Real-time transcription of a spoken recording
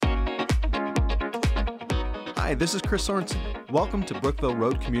Hi, this is Chris Sorensen. Welcome to Brookville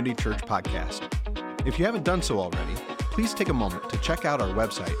Road Community Church Podcast. If you haven't done so already, please take a moment to check out our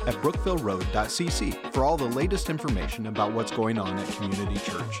website at brookvilleroad.cc for all the latest information about what's going on at Community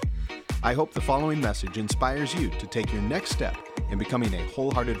Church. I hope the following message inspires you to take your next step in becoming a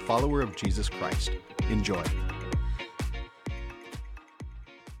wholehearted follower of Jesus Christ. Enjoy.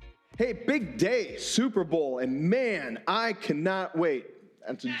 Hey, big day, Super Bowl, and man, I cannot wait.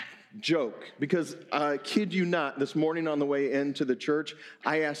 That's a joke, because kid you not, this morning on the way into the church,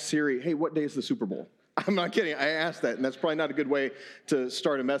 I asked Siri, hey, what day is the Super Bowl? I'm not kidding. I asked that, and that's probably not a good way to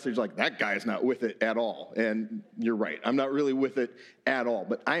start a message like, that guy's not with it at all. And you're right. I'm not really with it at all.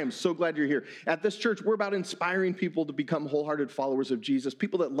 But I am so glad you're here. At this church, we're about inspiring people to become wholehearted followers of Jesus,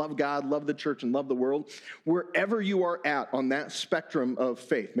 people that love God, love the church, and love the world. Wherever you are at on that spectrum of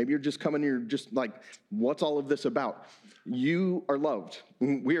faith, maybe you're just coming, you're just like, what's all of this about? You are loved.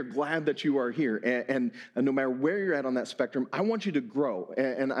 We are glad that you are here. And no matter where you're at on that spectrum, I want you to grow.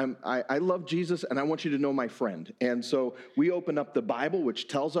 And I love Jesus, and I want you to know my friend. And so we open up the Bible, which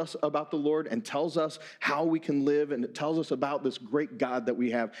tells us about the Lord and tells us how we can live, and it tells us about this great God that we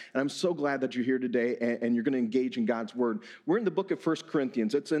have. And I'm so glad that you're here today, and you're going to engage in God's word. We're in the book of 1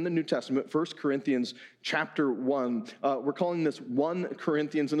 Corinthians. It's in the New Testament, 1 Corinthians chapter 1. We're calling this 1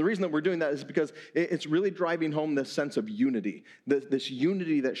 Corinthians. And the reason that we're doing that is because it's really driving home this sense of unity, this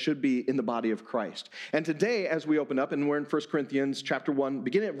unity that should be in the body of Christ. And today, as we open up, and we're in 1 Corinthians chapter 1,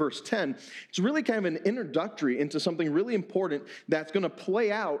 beginning at verse 10, it's really kind of an introductory into something really important that's going to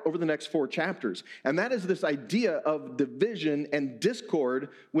play out over the next 4 chapters. And that is this idea of division and discord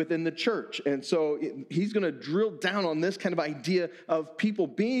within the church. And so he's going to drill down on this kind of idea of people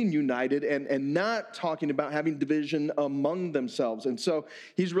being united and not talking about having division among themselves. And so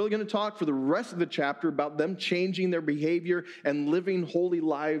he's really going to talk for the rest of the chapter about them changing their behavior and living holy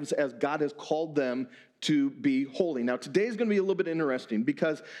lives as God has called them to be holy. Now, today is going to be a little bit interesting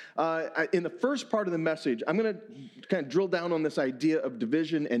because in the first part of the message, I'm going to kind of drill down on this idea of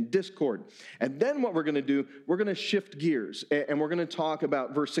division and discord. And then what we're going to do, we're going to shift gears, and we're going to talk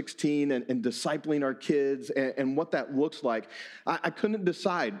about verse 16 and discipling our kids and what that looks like. I couldn't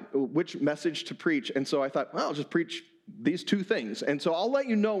decide which message to preach, and so I thought, well, I'll just preach these 2 things. And so I'll let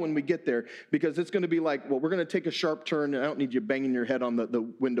you know when we get there, because it's going to be like, well, we're going to take a sharp turn, and I don't need you banging your head on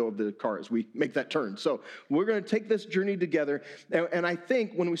the window of the car as we make that turn. So we're going to take this journey together. And I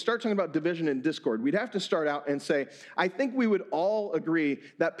think when we start talking about division and discord, we'd have to start out and say, I think we would all agree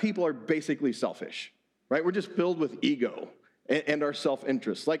that people are basically selfish, right? We're just filled with ego and our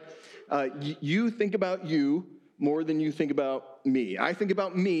self-interest. Like you think about you more than you think about me. I think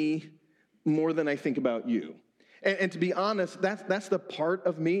about me more than I think about you. And to be honest, that's the part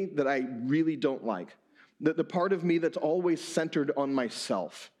of me that I really don't like. The part of me that's always centered on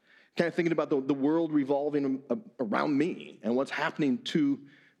myself. Kind of thinking about the world revolving around me and what's happening to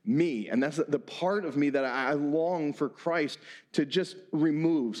me. And that's the part of me that I long for Christ to just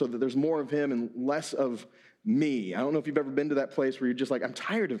remove so that there's more of him and less of me. I don't know if you've ever been to that place where you're just like, I'm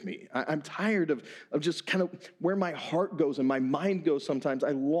tired of me. I'm tired of just kind of where my heart goes and my mind goes sometimes.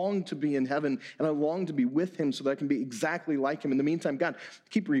 I long to be in heaven, and I long to be with him so that I can be exactly like him. In the meantime, God,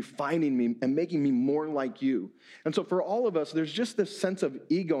 keep refining me and making me more like you. And so for all of us, there's just this sense of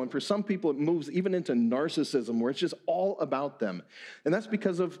ego. And for some people, it moves even into narcissism, where it's just all about them. And that's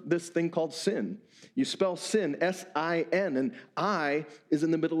because of this thing called sin. You spell sin, S-I-N, and I is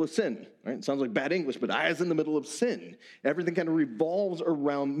in the middle of sin. Right? It sounds like bad English, but I is in the middle of sin. Everything kind of revolves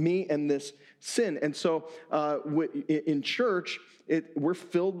around me and this sin. And so in church, we're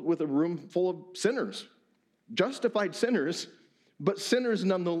filled with a room full of sinners, justified sinners, but sinners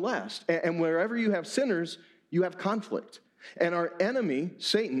nonetheless. And wherever you have sinners, you have conflict. And our enemy,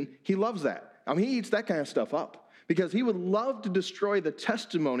 Satan, he loves that. I mean, he eats that kind of stuff up, because he would love to destroy the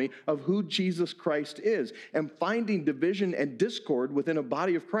testimony of who Jesus Christ is. And finding division and discord within a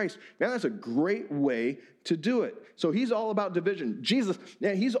body of Christ, man, that's a great way to do it. So he's all about division. Jesus,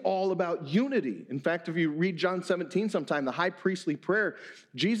 man, he's all about unity. In fact, if you read John 17 sometime, the high priestly prayer,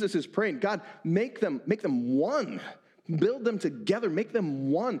 Jesus is praying, God, make them one. Build them together, make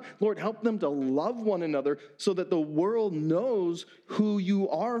them one. Lord, help them to love one another so that the world knows who you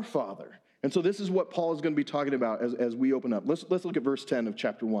are, Father. And so this is what Paul is going to be talking about as we open up. Let's look at verse 10 of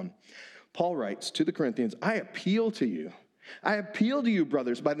chapter 1. Paul writes to the Corinthians, I appeal to you,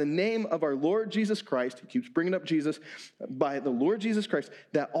 brothers, by the name of our Lord Jesus Christ. He keeps bringing up Jesus. By the Lord Jesus Christ,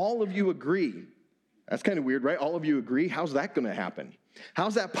 that all of you agree. That's kind of weird, right? All of you agree. How's that going to happen?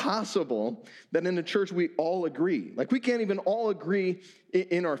 How's that possible that in the church we all agree? Like, we can't even all agree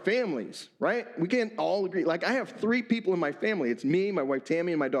in our families, right? We can't all agree. Like, I have 3 people in my family. It's me, my wife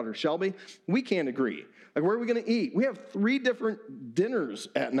Tammy, and my daughter Shelby. We can't agree. Like, where are we going to eat? We have 3 different dinners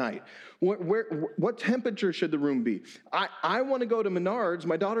at night. What temperature should the room be? I want to go to Menards.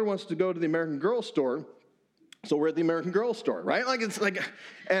 My daughter wants to go to the American Girl store. So we're at the American Girl store, right? Like, it's like,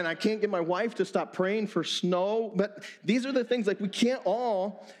 and I can't get my wife to stop praying for snow. But these are the things, like, we can't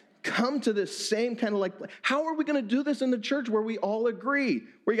all come to this same kind of, like, how are we going to do this in the church where we all agree?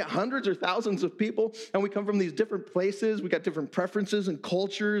 Where you got hundreds or thousands of people, and we come from these different places. We got different preferences and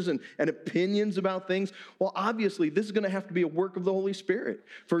cultures and opinions about things. Well, obviously, this is going to have to be a work of the Holy Spirit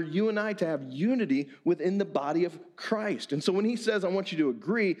for you and I to have unity within the body of Christ. And so when he says, I want you to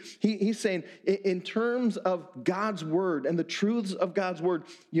agree, he's saying, in terms of God's word and the truths of God's word,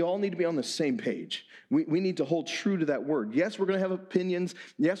 you all need to be on the same page. We need to hold true to that word. Yes, we're going to have opinions.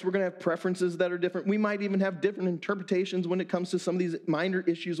 Yes, we're going to have preferences that are different. We might even have different interpretations when it comes to some of these minor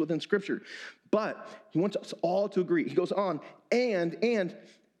issues within Scripture. But he wants us all to agree. He goes on, and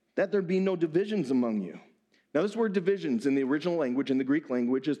that there be no divisions among you. Now, this word divisions in the original language, in the Greek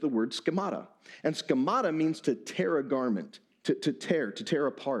language, is the word schemata. And schemata means to tear a garment, to tear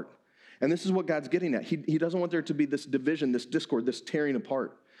apart. And this is what God's getting at. He doesn't want there to be this division, this discord, this tearing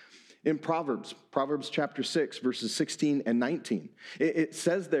apart. In Proverbs chapter 6, verses 16 and 19, it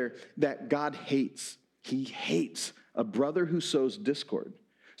says there that God hates. He hates a brother who sows discord.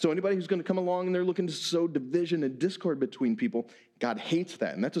 So anybody who's going to come along and they're looking to sow division and discord between people, God hates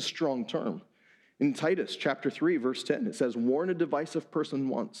that, and that's a strong term. In Titus chapter 3, verse 10, it says, warn a divisive person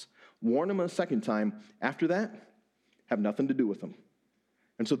once. Warn him a second time. After that, have nothing to do with them.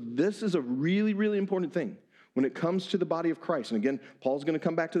 And so this is a really, really important thing when it comes to the body of Christ. And again, Paul's going to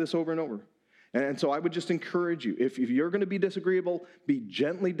come back to this over and over. And so I would just encourage you, if you're going to be disagreeable, be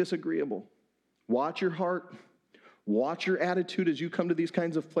gently disagreeable. Watch your heart. Watch your attitude as you come to these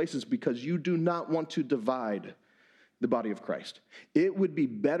kinds of places, because you do not want to divide the body of Christ. It would be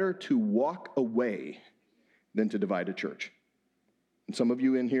better to walk away than to divide a church. And some of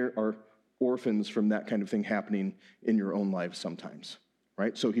you in here are orphans from that kind of thing happening in your own lives sometimes,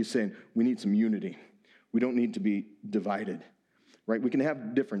 right? So he's saying we need some unity. We don't need to be divided, right? We can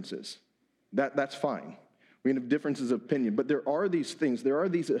have differences. That's fine. We can have differences of opinion, but there are these things, there are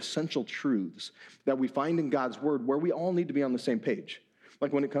these essential truths that we find in God's word where we all need to be on the same page.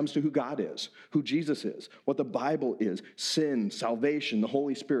 Like when it comes to who God is, who Jesus is, what the Bible is, sin, salvation, the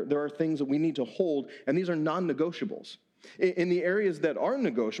Holy Spirit. There are things that we need to hold, and these are non-negotiables. In the areas that are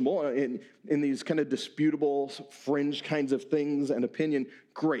negotiable, in these kind of disputable, fringe kinds of things and opinion,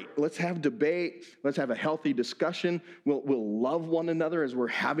 great. Let's have debate. Let's have a healthy discussion. We'll love one another as we're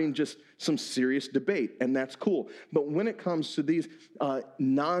having just some serious debate, and that's cool. But when it comes to these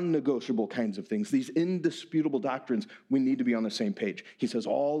non-negotiable kinds of things, these indisputable doctrines, we need to be on the same page. He says,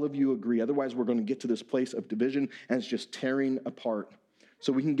 all of you agree. Otherwise, we're going to get to this place of division, and it's just tearing apart.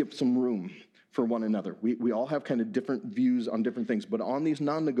 So we can give some room for one another. We all have kind of different views on different things, but on these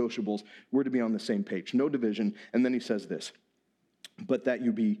non-negotiables, we're to be on the same page, no division. And then he says this, but that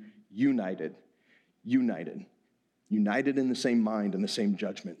you be united in the same mind and the same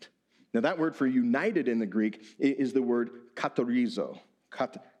judgment. Now that word for united in the Greek is the word katorizo.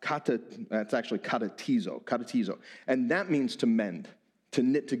 That's actually katatizo. And that means to mend, to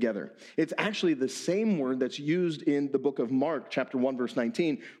knit together. It's actually the same word that's used in the book of Mark, chapter 1, verse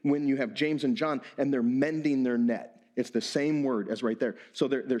 19, when you have James and John, and they're mending their net. It's the same word as right there. So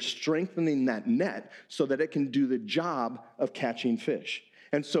they're strengthening that net so that it can do the job of catching fish.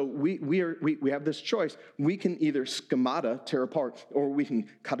 And so we have this choice. We can either schemata, tear apart, or we can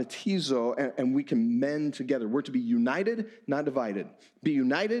katatizo, and we can mend together. We're to be united, not divided. Be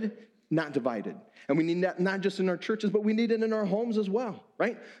united, not divided. And we need that not just in our churches, but we need it in our homes as well,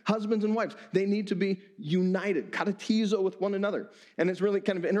 right? Husbands and wives, they need to be united, katatizo with one another. And it's really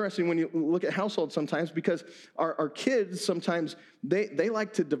kind of interesting when you look at households sometimes, because our kids sometimes, they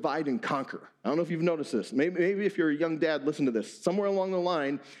like to divide and conquer. I don't know if you've noticed this. Maybe if you're a young dad, listen to this. Somewhere along the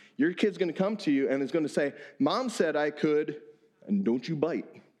line, your kid's going to come to you and is going to say, Mom said I could, and don't you bite,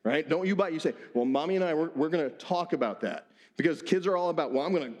 right? Don't you bite. You say, well, Mommy and I, we're going to talk about that. Because kids are all about, well,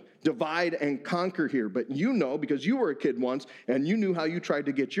 I'm going to divide and conquer here. But you know, because you were a kid once, and you knew how you tried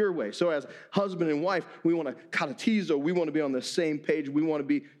to get your way. So as husband and wife, we want to katatizo. We want to be on the same page. We want to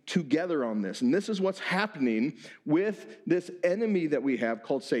be together on this. And this is what's happening with this enemy that we have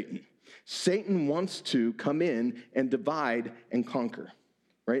called Satan. Satan wants to come in and divide and conquer.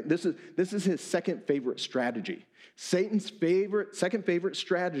 right? This is his second favorite strategy. Satan's second favorite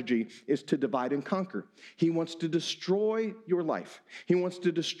strategy is to divide and conquer. He wants to destroy your life. He wants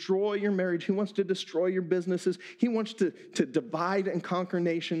to destroy your marriage. He wants to destroy your businesses. He wants to divide and conquer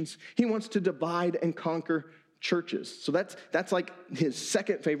nations. He wants to divide and conquer churches. So that's like his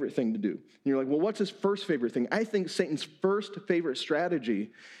second favorite thing to do. And you're like, well, what's his first favorite thing? I think Satan's first favorite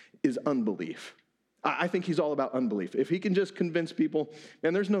strategy is unbelief. I think he's all about unbelief. If he can just convince people,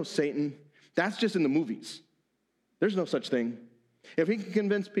 man, there's no Satan, that's just in the movies. There's no such thing. If he can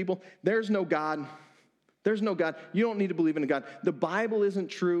convince people, there's no God, you don't need to believe in a God, the Bible isn't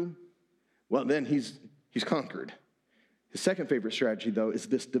true, well, then he's conquered. His second favorite strategy, though, is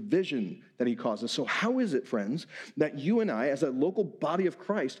this division that he causes. So how is it, friends, that you and I, as a local body of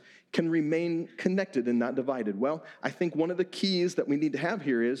Christ, can remain connected and not divided? Well, I think one of the keys that we need to have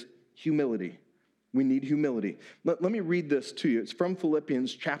here is humility. We need humility. Let me read this to you. It's from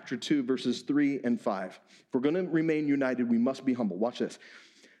Philippians chapter 2, verses 3 and 5. If we're going to remain united, we must be humble. Watch this.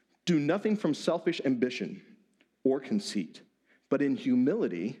 Do nothing from selfish ambition or conceit, but in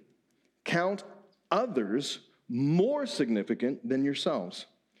humility count others more significant than yourselves.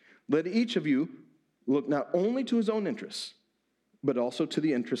 Let each of you look not only to his own interests, but also to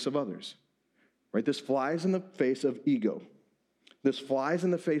the interests of others. Right? This flies in the face of ego. This flies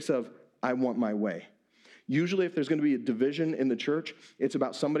in the face of, I want my way. Usually if there's going to be a division in the church, it's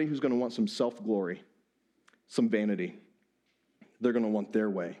about somebody who's going to want some self-glory, some vanity. They're going to want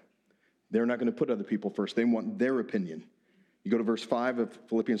their way. They're not going to put other people first. They want their opinion. You go to verse 5 of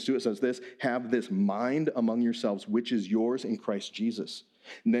Philippians 2, it says this, have this mind among yourselves, which is yours in Christ Jesus.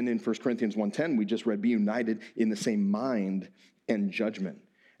 And then in 1 Corinthians 1:10, we just read, be united in the same mind and judgment.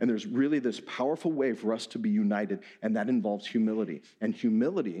 And there's really this powerful way for us to be united, and that involves humility. And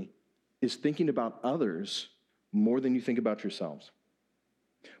humility is thinking about others more than you think about yourselves.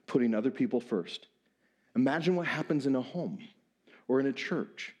 Putting other people first. Imagine what happens in a home or in a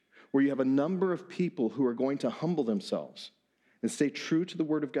church where you have a number of people who are going to humble themselves and stay true to the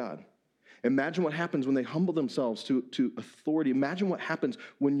Word of God. Imagine what happens when they humble themselves to authority. Imagine what happens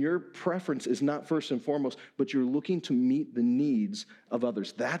when your preference is not first and foremost, but you're looking to meet the needs of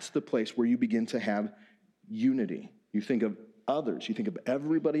others. That's the place where you begin to have unity. You think of others. You think of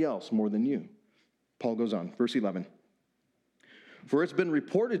everybody else more than you. Paul goes on, verse 11. For it's been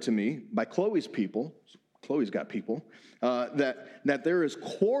reported to me by Chloe's people, Chloe's got people, that there is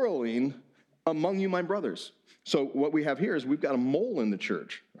quarreling among you, my brothers. So what we have here is we've got a mole in the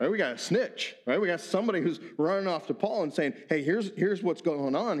church, right? We got a snitch, right? We got somebody who's running off to Paul and saying, hey, here's what's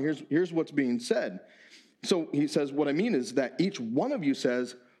going on. Here's what's being said. So he says, what I mean is that each one of you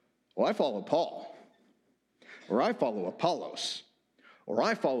says, well, I follow Paul, or I follow Apollos, or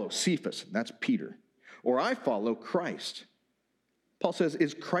I follow Cephas, that's Peter, or I follow Christ. Paul says,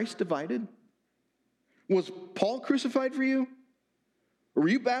 is Christ divided? Was Paul crucified for you? Were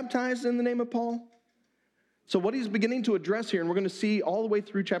you baptized in the name of Paul? So what he's beginning to address here, and we're going to see all the way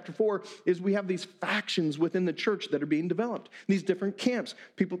through chapter 4, is we have these factions within the church that are being developed, these different camps.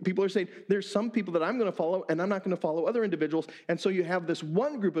 People are saying, there's some people that I'm going to follow, and I'm not going to follow other individuals. And so you have this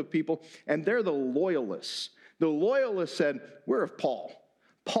one group of people, and they're the loyalists. The loyalists said, we're of Paul.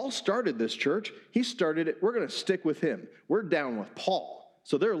 Paul started this church. He started it. We're going to stick with him. We're down with Paul.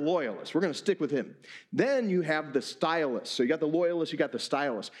 So they're loyalists. We're going to stick with him. Then you have the stylists. So you got the loyalists, you got the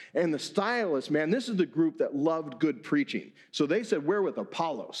stylists. And the stylists, man, this is the group that loved good preaching. So they said, we're with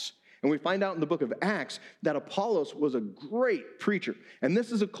Apollos. And we find out in the book of Acts that Apollos was a great preacher. And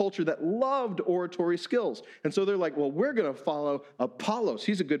this is a culture that loved oratory skills. And so they're like, well, we're going to follow Apollos.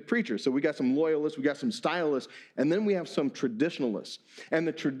 He's a good preacher. So we got some loyalists, we got some stylists, and then we have some traditionalists. And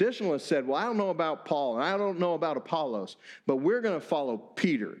the traditionalists said, well, I don't know about Paul, and I don't know about Apollos, but we're going to follow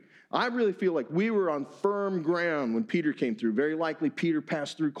Peter. I really feel like we were on firm ground when Peter came through. Very likely Peter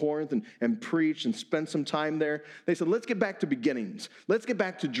passed through Corinth and preached and spent some time there. They said, let's get back to beginnings. Let's get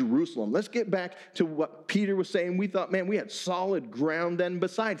back to Jerusalem. Let's get back to what Peter was saying. We thought, man, we had solid ground then.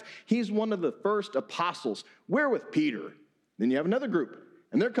 Besides, he's one of the first apostles. We're with Peter. Then you have another group,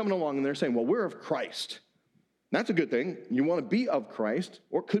 and they're coming along and they're saying, well, we're of Christ. That's a good thing. You want to be of Christ,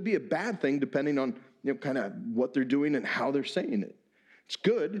 or it could be a bad thing depending on kind of what they're doing and how they're saying it. It's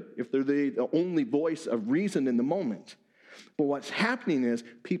good if they're the only voice of reason in the moment. But what's happening is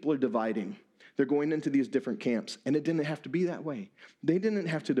people are dividing. They're going into these different camps. And it didn't have to be that way. They didn't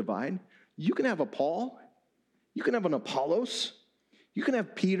have to divide. You can have a Paul. You can have an Apollos. You can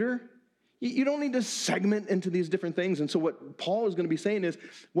have Peter. You don't need to segment into these different things. And so what Paul is going to be saying is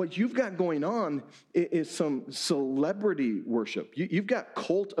what you've got going on is some celebrity worship. You've got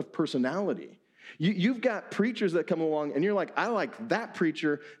cult of personality. You've got preachers that come along and you're like, I like that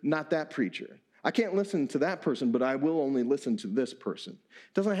preacher, not that preacher. I can't listen to that person, but I will only listen to this person.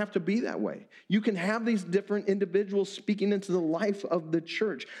 It doesn't have to be that way. You can have these different individuals speaking into the life of the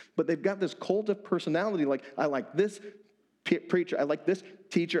church, but they've got this cult of personality, like, I like this preacher, I like this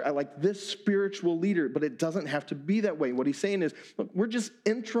teacher, I like this spiritual leader, but it doesn't have to be that way. What he's saying is, look, we're just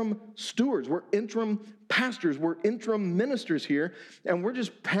interim stewards, we're interim pastors, we're interim ministers here, and we're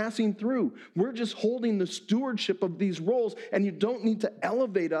just passing through. We're just holding the stewardship of these roles, and you don't need to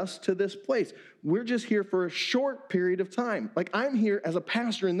elevate us to this place. We're just here for a short period of time. Like, I'm here as a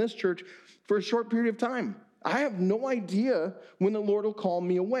pastor in this church for a short period of time. I have no idea when the Lord will call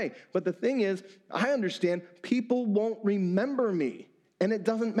me away. But the thing is, I understand people won't remember me, and it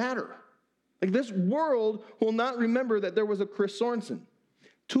doesn't matter. Like, this world will not remember that there was a Chris Sorensen.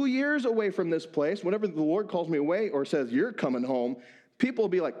 2 years away from this place, whenever the Lord calls me away or says, you're coming home, people will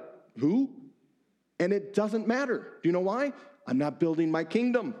be like, who? And it doesn't matter. Do you know why? I'm not building my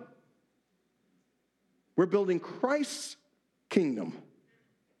kingdom. We're building Christ's kingdom.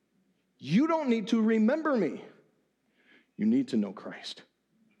 You don't need to remember me. You need to know Christ.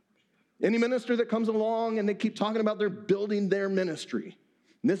 Any minister that comes along and they keep talking about they're building their ministry.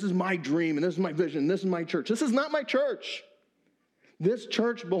 And this is my dream, and this is my vision, and this is my church. This is not my church. This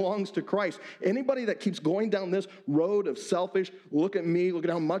church belongs to Christ. Anybody that keeps going down this road of selfish, look at me, look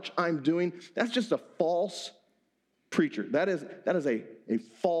at how much I'm doing, that's just a false preacher. That is a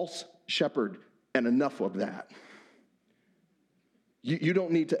false shepherd, and enough of that. You don't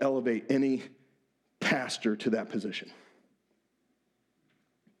need to elevate any pastor to that position.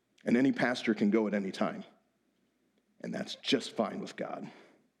 And any pastor can go at any time. And that's just fine with God.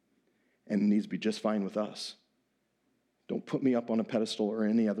 And it needs to be just fine with us. Don't put me up on a pedestal or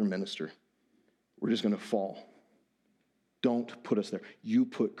any other minister. We're just going to fall. Don't put us there. You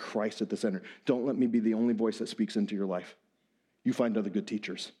put Christ at the center. Don't let me be the only voice that speaks into your life. You find other good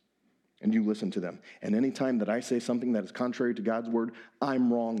teachers. And you listen to them. And anytime that I say something that is contrary to God's word,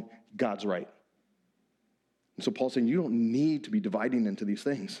 I'm wrong, God's right. And so Paul's saying, you don't need to be dividing into these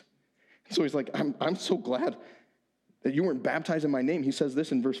things. And so he's like, I'm so glad that you weren't baptized in my name. He says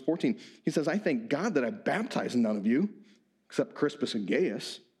this in verse 14. He says, I thank God that I baptized none of you, except Crispus and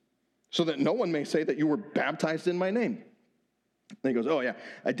Gaius, so that no one may say that you were baptized in my name. And he goes, oh yeah,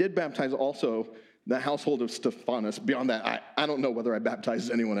 I did baptize also the household of Stephanas. Beyond that, I don't know whether I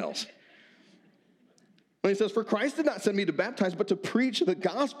baptized anyone else. When he says, for Christ did not send me to baptize, but to preach the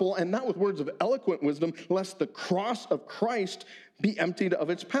gospel, and not with words of eloquent wisdom, lest the cross of Christ be emptied of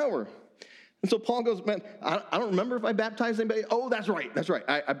its power. And so Paul goes, man, I don't remember if I baptized anybody. Oh, that's right.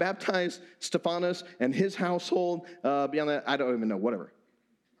 I baptized Stephanas and his household. Beyond that, I don't even know, whatever.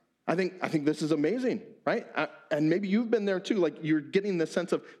 I think this is amazing, right? And maybe you've been there too. Like, you're getting the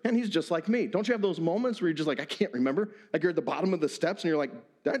sense of, man, he's just like me. Don't you have those moments where you're just like, I can't remember? Like, you're at the bottom of the steps and you're like,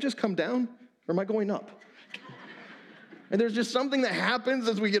 did I just come down or am I going up? And there's just something that happens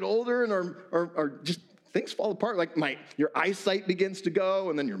as we get older and or just things fall apart. Like your eyesight begins to go,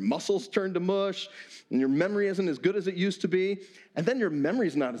 and then your muscles turn to mush, and your memory isn't as good as it used to be, and then your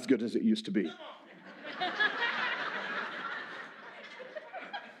memory's not as good as it used to be.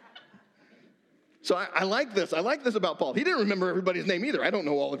 So I like this. I like this about Paul. He didn't remember everybody's name either. I don't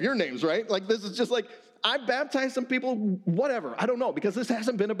know all of your names, right? Like, this is just like, I baptized some people, whatever. I don't know, because this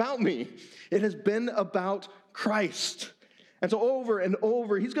hasn't been about me. It has been about Christ. And so over and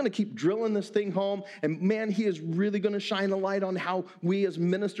over, he's going to keep drilling this thing home. And man, he is really going to shine a light on how we as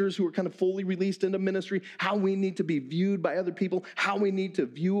ministers who are kind of fully released into ministry, how we need to be viewed by other people, how we need to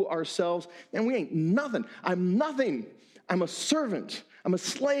view ourselves. And we ain't nothing. I'm nothing. I'm a servant. I'm a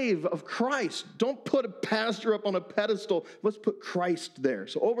slave of Christ. Don't put a pastor up on a pedestal. Let's put Christ there.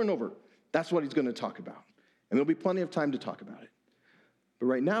 So over and over, that's what he's going to talk about. And there'll be plenty of time to talk about it. But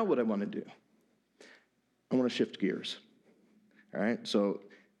right now, what I want to do, I want to shift gears. All right, so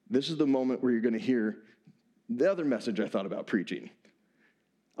this is the moment where you're going to hear the other message I thought about preaching.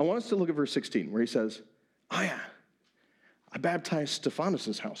 I want us to look at verse 16 where he says, oh yeah, I baptized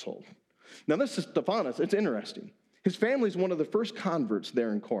Stephanas' household. Now this is Stephanas. It's interesting. His family is one of the first converts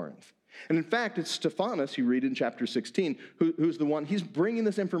there in Corinth. And in fact, it's Stephanas, you read in chapter 16, who's the one, he's bringing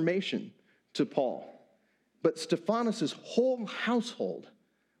this information to Paul. But Stephanas' whole household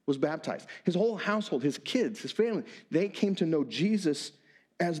was baptized. His whole household, his kids, his family, they came to know Jesus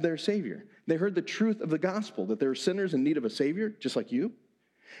as their Savior. They heard the truth of the gospel, that they're sinners in need of a Savior, just like you.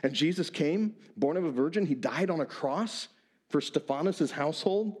 And Jesus came, born of a virgin. He died on a cross for Stephanas'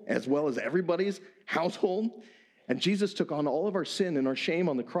 household, as well as everybody's household. And Jesus took on all of our sin and our shame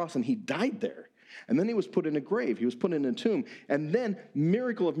on the cross, and he died there. And then he was put in a grave. He was put in a tomb. And then,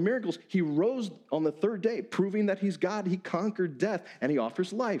 miracle of miracles, he rose on the third day, proving that he's God. He conquered death, and he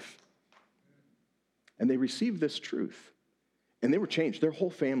offers life. And they received this truth. And they were changed, their whole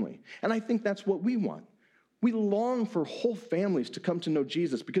family. And I think that's what we want. We long for whole families to come to know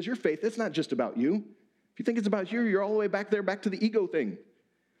Jesus, because your faith, it's not just about you. If you think it's about you, you're all the way back there, back to the ego thing.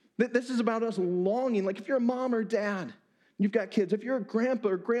 This is about us longing. Like if you're a mom or dad, you've got kids. If you're a grandpa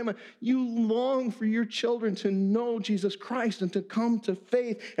or grandma, you long for your children to know Jesus Christ and to come to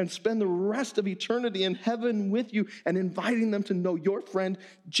faith and spend the rest of eternity in heaven with you and inviting them to know your friend,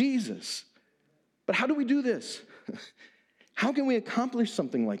 Jesus. But how do we do this? How can we accomplish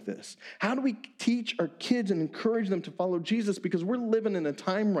something like this? How do we teach our kids and encourage them to follow Jesus? Because we're living in a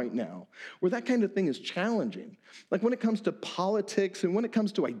time right now where that kind of thing is challenging. Like when it comes to politics and when it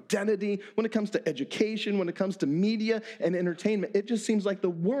comes to identity, when it comes to education, when it comes to media and entertainment, it just seems like the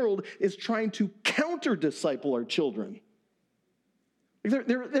world is trying to counter-disciple our children.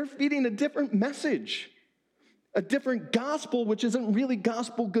 They're feeding a different message, a different gospel, which isn't really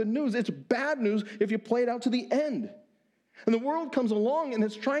gospel good news. It's bad news if you play it out to the end. And the world comes along and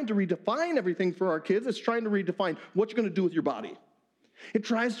it's trying to redefine everything for our kids. It's trying to redefine what you're going to do with your body. It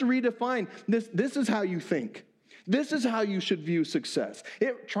tries to redefine this is how you think. This is how you should view success.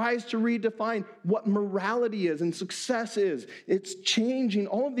 It tries to redefine what morality is and success is. It's changing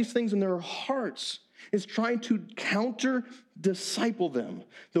all of these things in their hearts. It's trying to counter-disciple them.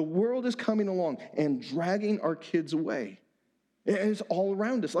 The world is coming along and dragging our kids away. And it's all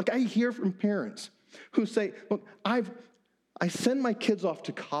around us. Like I hear from parents who say, look, I send my kids off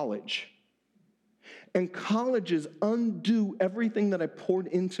to college, and colleges undo everything that I poured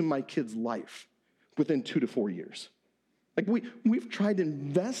into my kids' life within 2 to 4 years. Like we've tried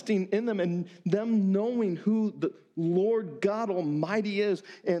investing in them and them knowing who the Lord God Almighty is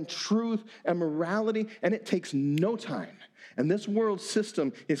and truth and morality, and it takes no time. And this world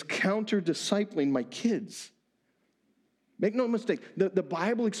system is counter-discipling my kids. Make no mistake, the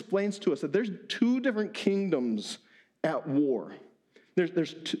Bible explains to us that there's 2 different kingdoms at war. There's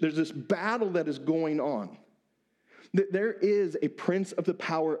this battle that is going on. There is a prince of the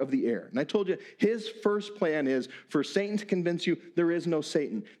power of the air. And I told you, his first plan is for Satan to convince you there is no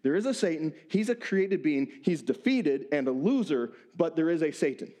Satan. There is a Satan. He's a created being. He's defeated and a loser, but there is a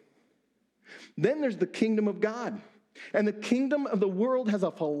Satan. Then there's the kingdom of God. And the kingdom of the world has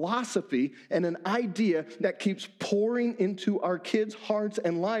a philosophy and an idea that keeps pouring into our kids' hearts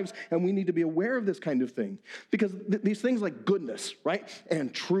and lives, and we need to be aware of this kind of thing. Because these things like goodness, right,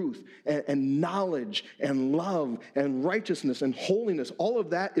 and truth, and knowledge, and love, and righteousness, and holiness, all of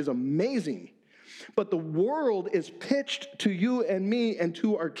that is amazing. But the world is pitched to you and me and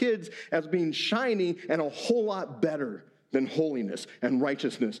to our kids as being shiny and a whole lot better than holiness and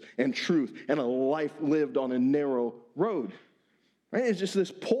righteousness and truth and a life lived on a narrow road. Right? It's just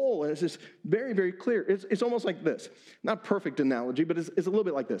this pole, and it's just very, very clear. It's almost like this. Not perfect analogy, but it's a little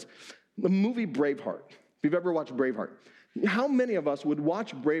bit like this. The movie Braveheart. If you've ever watched Braveheart, how many of us would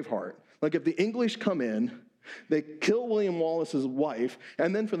watch Braveheart? Like if the English come in, they kill William Wallace's wife,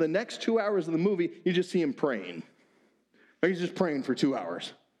 and then for the next 2 hours of the movie, you just see him praying. Or he's just praying for 2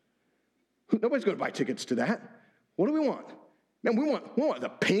 hours. Nobody's going to buy tickets to that. What do we want? Man, we want the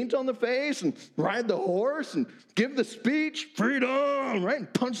paint on the face and ride the horse and give the speech, freedom, right?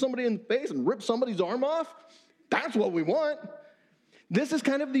 And punch somebody in the face and rip somebody's arm off. That's what we want. This is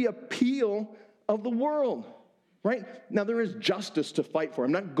kind of the appeal of the world, right? Now, there is justice to fight for.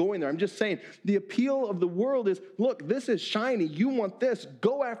 I'm not going there. I'm just saying the appeal of the world is, look, this is shiny. You want this.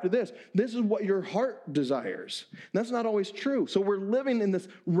 Go after this. This is what your heart desires. And that's not always true. So we're living in this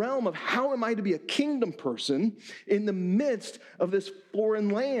realm of how am I to be a kingdom person in the midst of this foreign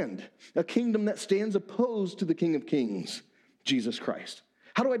land, a kingdom that stands opposed to the King of Kings, Jesus Christ.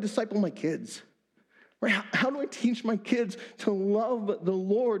 How do I disciple my kids? Right? How do I teach my kids to love the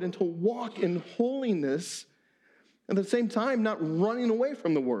Lord and to walk in holiness? At the same time, not running away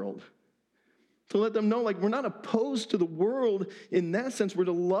from the world. To let them know, like, we're not opposed to the world in that sense. We're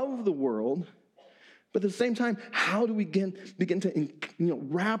to love the world. But at the same time, how do we begin to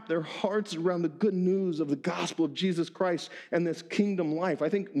wrap their hearts around the good news of the gospel of Jesus Christ and this kingdom life? I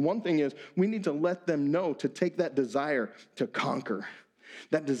think one thing is we need to let them know to take that desire to conquer,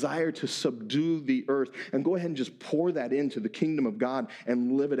 that desire to subdue the earth, and go ahead and just pour that into the kingdom of God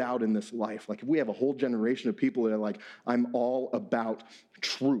and live it out in this life. Like if we have a whole generation of people that are like, I'm all about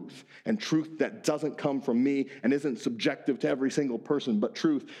truth, and truth that doesn't come from me and isn't subjective to every single person, but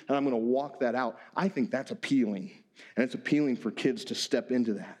truth, and I'm going to walk that out. I think that's appealing, and it's appealing for kids to step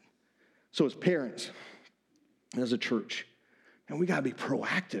into that. So as parents, as a church, and we got to be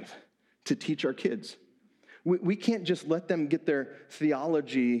proactive to teach our kids. We can't just let them get their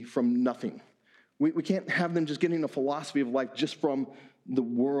theology from nothing. We can't have them just getting a philosophy of life just from the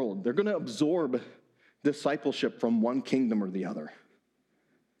world. They're going to absorb discipleship from one kingdom or the other,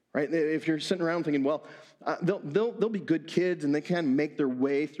 right? If you're sitting around thinking, well, they'll be good kids and they can make their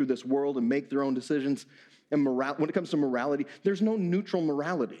way through this world and make their own decisions. And when it comes to morality, there's no neutral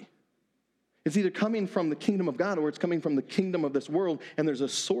morality. It's either coming from the kingdom of God or it's coming from the kingdom of this world, and there's a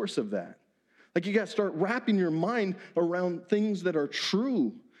source of that. Like, you got to start wrapping your mind around things that are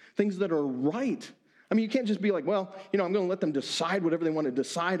true, things that are right. I mean, you can't just be like, well, I'm going to let them decide whatever they want to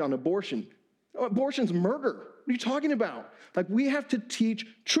decide on abortion. No, abortion's murder. What are you talking about? Like, we have to teach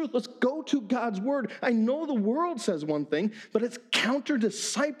truth. Let's go to God's word. I know the world says one thing, but it's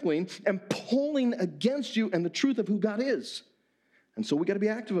counter-discipling and pulling against you and the truth of who God is. And so we got to be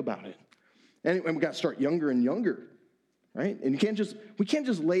active about it. And we got to start younger and younger. Right? And we can't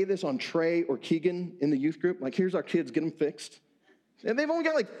just lay this on Trey or Keegan in the youth group. Like, here's our kids, get them fixed. And they've only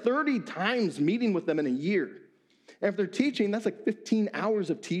got like 30 times meeting with them in a year. And if they're teaching, that's like 15 hours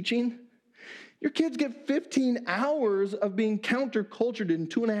of teaching. Your kids get 15 hours of being countercultured in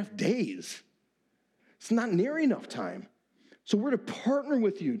 2.5 days. It's not near enough time. So we're to partner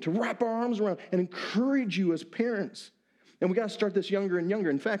with you, to wrap our arms around and encourage you as parents. And we got to start this younger and younger.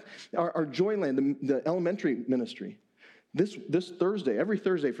 In fact, our Joyland, the elementary ministry, This Thursday, every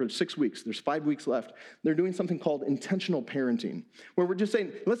Thursday for 6 weeks, there's 5 weeks left, they're doing something called intentional parenting, where we're just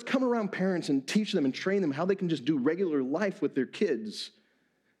saying, let's come around parents and teach them and train them how they can just do regular life with their kids,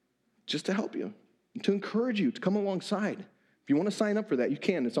 just to help you, to encourage you, to come alongside. If you want to sign up for that, you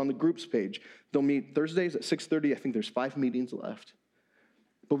can. It's on the groups page. They'll meet Thursdays at 6:30. I think there's 5 meetings left.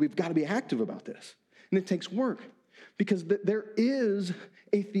 But we've got to be active about this. And it takes work, because there is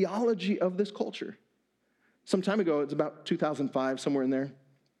a theology of this culture. Some time ago, it's about 2005, somewhere in there,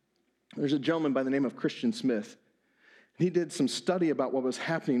 there's a gentleman by the name of Christian Smith. He did some study about what was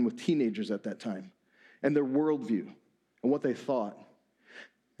happening with teenagers at that time and their worldview and what they thought.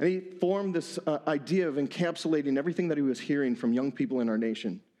 And he formed this idea of encapsulating everything that he was hearing from young people in our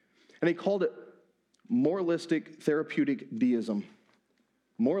nation. And he called it moralistic therapeutic deism.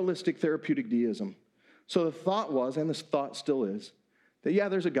 Moralistic therapeutic deism. So the thought was, and this thought still is, that yeah,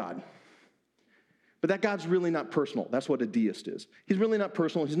 there's a God. But that God's really not personal. That's what a deist is. He's really not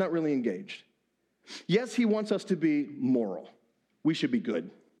personal. He's not really engaged. Yes, he wants us to be moral. We should be good.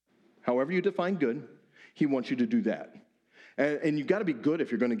 However you define good, he wants you to do that. And you've got to be good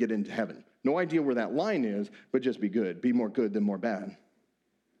if you're going to get into heaven. No idea where that line is, but just be good. Be more good than more bad.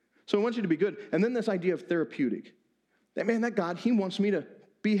 So he wants you to be good. And then this idea of therapeutic. That God, he wants me to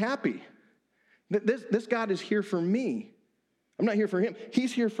be happy. This God is here for me. I'm not here for him.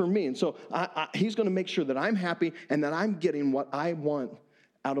 He's here for me. And so he's going to make sure that I'm happy and that I'm getting what I want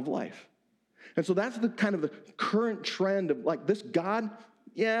out of life. And so that's the kind of the current trend of like this God,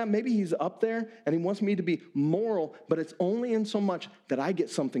 yeah, maybe he's up there and he wants me to be moral, but it's only in so much that I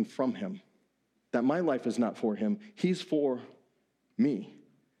get something from him, that my life is not for him. He's for me.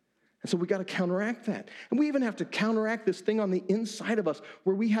 And so we got to counteract that. And we even have to counteract this thing on the inside of us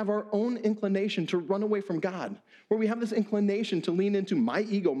where we have our own inclination to run away from God, where we have this inclination to lean into my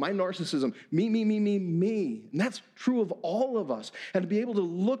ego, my narcissism, me. And that's true of all of us. And to be able to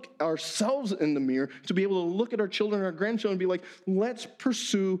look ourselves in the mirror, to be able to look at our children and our grandchildren and be like, let's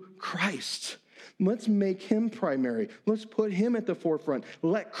pursue Christ. Let's make him primary. Let's put him at the forefront.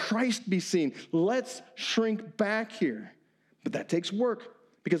 Let Christ be seen. Let's shrink back here. But that takes work.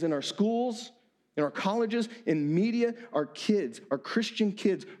 Because in our schools, in our colleges, in media, our kids, our Christian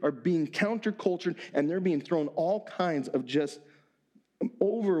kids are being countercultured and they're being thrown all kinds of just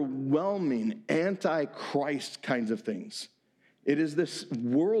overwhelming anti-Christ kinds of things. It is this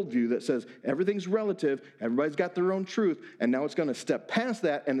worldview that says everything's relative, everybody's got their own truth, and now it's going to step past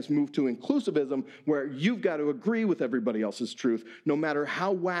that and it's moved to inclusivism where you've got to agree with everybody else's truth, no matter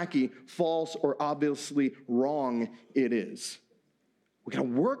how wacky, false, or obviously wrong it is. We got to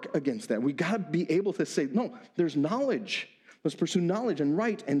work against that. We got to be able to say, no, there's knowledge. Let's pursue knowledge and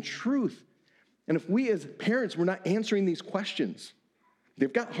right and truth. And if we as parents, we're not answering these questions,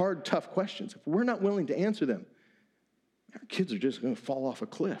 they've got hard, tough questions. If we're not willing to answer them, our kids are just going to fall off a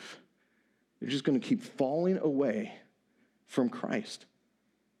cliff. They're just going to keep falling away from Christ.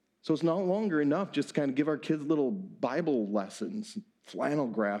 So it's no longer enough just to kind of give our kids little Bible lessons, flannel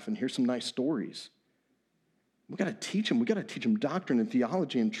graph, and here's some nice stories. We got to teach them. We got to teach them doctrine and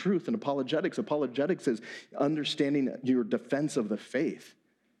theology and truth and apologetics. Apologetics is understanding your defense of the faith.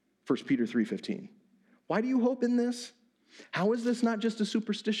 1 Peter 3:15. Why do you hope in this? How is this not just a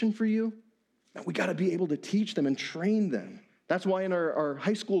superstition for you? We got to be able to teach them and train them. That's why in our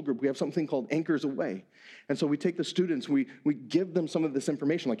high school group, we have something called Anchors Away. And so we take the students, we give them some of this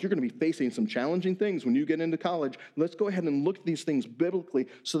information, like you're going to be facing some challenging things when you get into college. Let's go ahead and look at these things biblically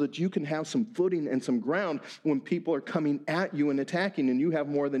so that you can have some footing and some ground when people are coming at you and attacking, and you have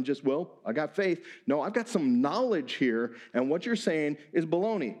more than just, well, I got faith. No, I've got some knowledge here, and what you're saying is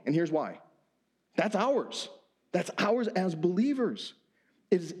baloney, and here's why. That's ours. That's ours as believers.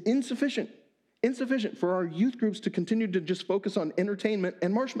 It is insufficient for our youth groups to continue to just focus on entertainment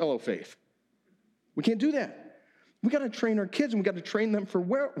and marshmallow faith. We can't do that. We got to train our kids, and we got to train them for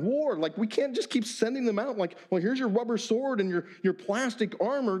war. Like, we can't just keep sending them out like, well, here's your rubber sword and your plastic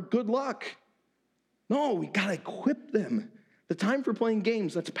armor. Good luck. No, we got to equip them. The time for playing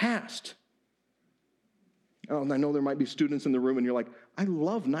games, that's past. Oh, and I know there might be students in the room, and you're like, I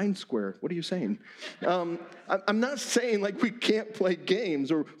love 9 Square. What are you saying? I'm not saying like we can't play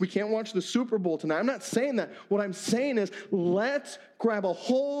games or we can't watch the Super Bowl tonight. I'm not saying that. What I'm saying is let's grab a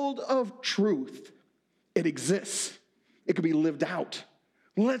hold of truth. It exists. It can be lived out.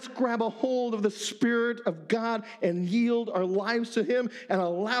 Let's grab a hold of the Spirit of God and yield our lives to Him and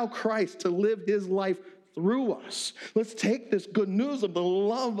allow Christ to live His life through us. Let's take this good news of the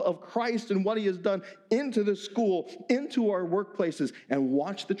love of Christ and what He has done into the school, into our workplaces, and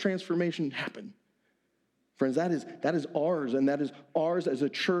watch the transformation happen. Friends, that is ours, and that is ours as a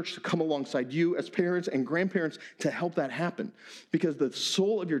church to come alongside you as parents and grandparents to help that happen. Because the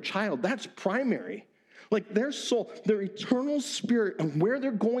soul of your child, that's primary. Like their soul, their eternal spirit, and where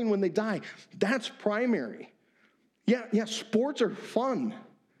they're going when they die, that's primary. Yeah, sports are fun.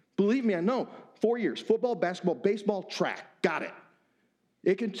 Believe me, I know. 4 years, football, basketball, baseball, track, got it.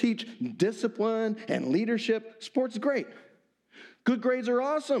 It can teach discipline and leadership. Sports is great. Good grades are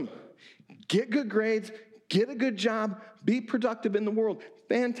awesome. Get good grades, get a good job, be productive in the world.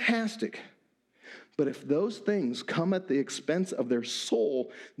 Fantastic. But if those things come at the expense of their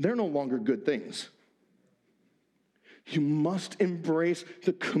soul, they're no longer good things. You must embrace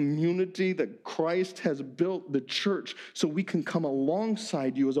the community that Christ has built, the church, so we can come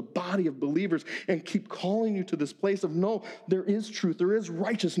alongside you as a body of believers and keep calling you to this place of, no, there is truth, there is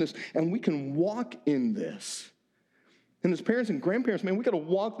righteousness, and we can walk in this. And as parents and grandparents, man, we got to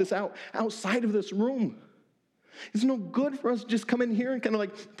walk this out outside of this room. It's no good for us to just come in here and kind of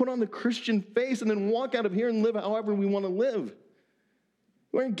like put on the Christian face and then walk out of here and live however we want to live.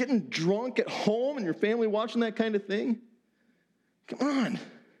 You aren't getting drunk at home and your family watching that kind of thing. Come on.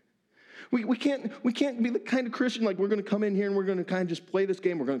 We can't be the kind of Christian like we're going to come in here and we're going to kind of just play this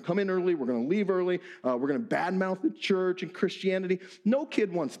game. We're going to come in early. We're going to leave early. We're going to badmouth the church and Christianity. No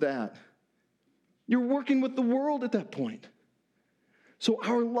kid wants that. You're working with the world at that point. So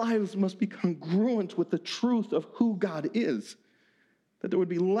our lives must be congruent with the truth of who God is. That there would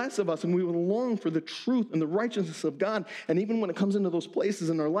be less of us and we would long for the truth and the righteousness of God. And even when it comes into those places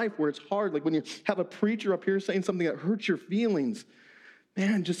in our life where it's hard, like when you have a preacher up here saying something that hurts your feelings,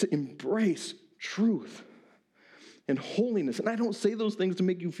 man, just to embrace truth and holiness. And I don't say those things to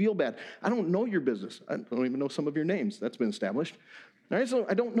make you feel bad. I don't know your business. I don't even know some of your names. That's been established. All right, so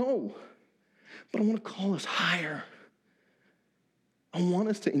I don't know. But I want to call us higher. I want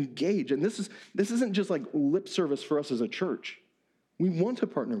us to engage. And this isn't just like lip service for us as a church. We want to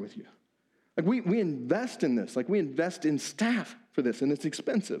partner with you. Like we invest in this. Like we invest in staff for this, and it's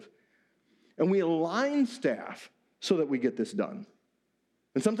expensive. And we align staff so that we get this done.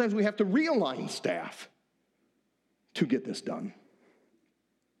 And sometimes we have to realign staff to get this done.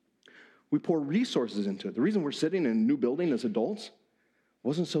 We pour resources into it. The reason we're sitting in a new building as adults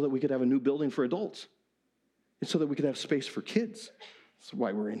wasn't so that we could have a new building for adults. It's so that we could have space for kids. That's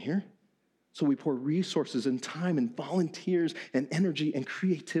why we're in here. So we pour resources and time and volunteers and energy and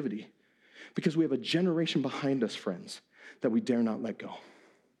creativity because we have a generation behind us, friends, that we dare not let go.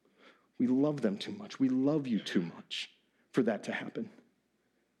 We love them too much. We love you too much for that to happen.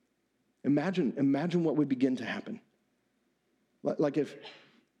 Imagine what would begin to happen. Like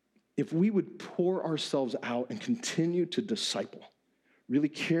if we would pour ourselves out and continue to disciple, really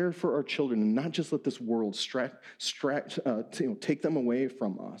care for our children and not just let this world take them away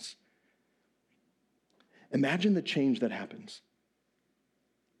from us. Imagine the change that happens.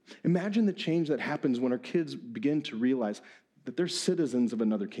 Imagine the change that happens when our kids begin to realize that they're citizens of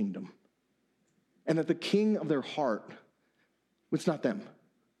another kingdom and that the king of their heart, it's not them.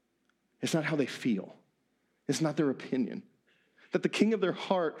 It's not how they feel. It's not their opinion. That the king of their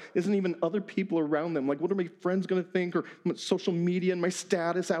heart isn't even other people around them. Like, what are my friends going to think? Or social media and my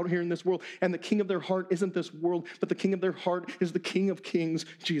status out here in this world. And the king of their heart isn't this world, but the king of their heart is the King of Kings,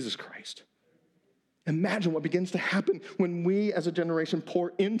 Jesus Christ. Imagine what begins to happen when we as a generation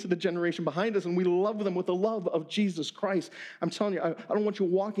pour into the generation behind us and we love them with the love of Jesus Christ. I'm telling you, I don't want you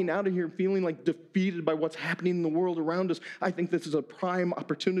walking out of here feeling like defeated by what's happening in the world around us. I think this is a prime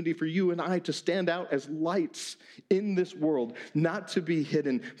opportunity for you and I to stand out as lights in this world, not to be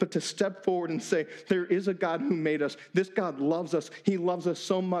hidden, but to step forward and say, there is a God who made us. This God loves us. He loves us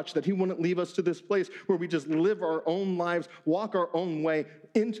so much that he wouldn't leave us to this place where we just live our own lives, walk our own way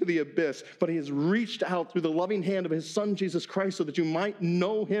into the abyss, but he has reached out through the loving hand of his son, Jesus Christ, so that you might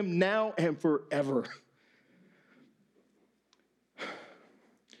know him now and forever.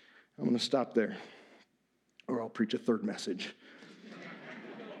 I'm going to stop there, or I'll preach a third message.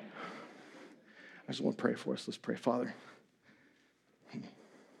 I just want to pray for us. Let's pray. Father,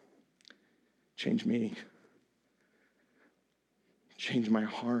 change me. Change my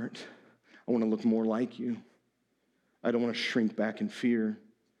heart. I want to look more like you. I don't want to shrink back in fear.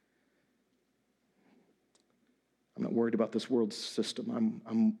 I'm not worried about this world's system.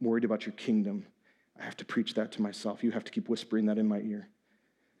 I'm worried about your kingdom. I have to preach that to myself. You have to keep whispering that in my ear,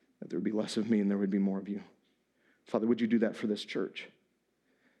 that there would be less of me and there would be more of you. Father, would you do that for this church?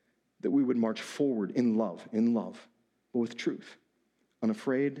 That we would march forward in love, but with truth,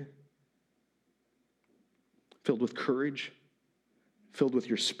 unafraid, filled with courage, filled with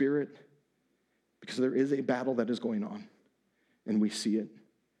your spirit, because there is a battle that is going on, and we see it.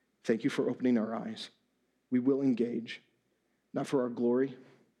 Thank you for opening our eyes. We will engage, not for our glory,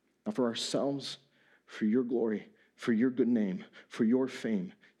 not for ourselves, for your glory, for your good name, for your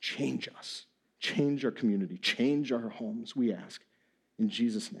fame. Change us. Change our community. Change our homes, we ask. In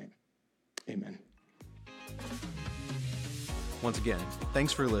Jesus' name, amen. Once again,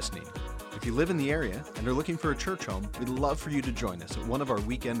 thanks for listening. If you live in the area and are looking for a church home, we'd love for you to join us at one of our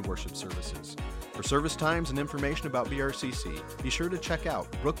weekend worship services. For service times and information about BRCC, be sure to check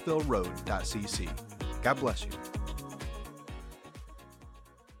out brookvilleroad.cc. God bless you.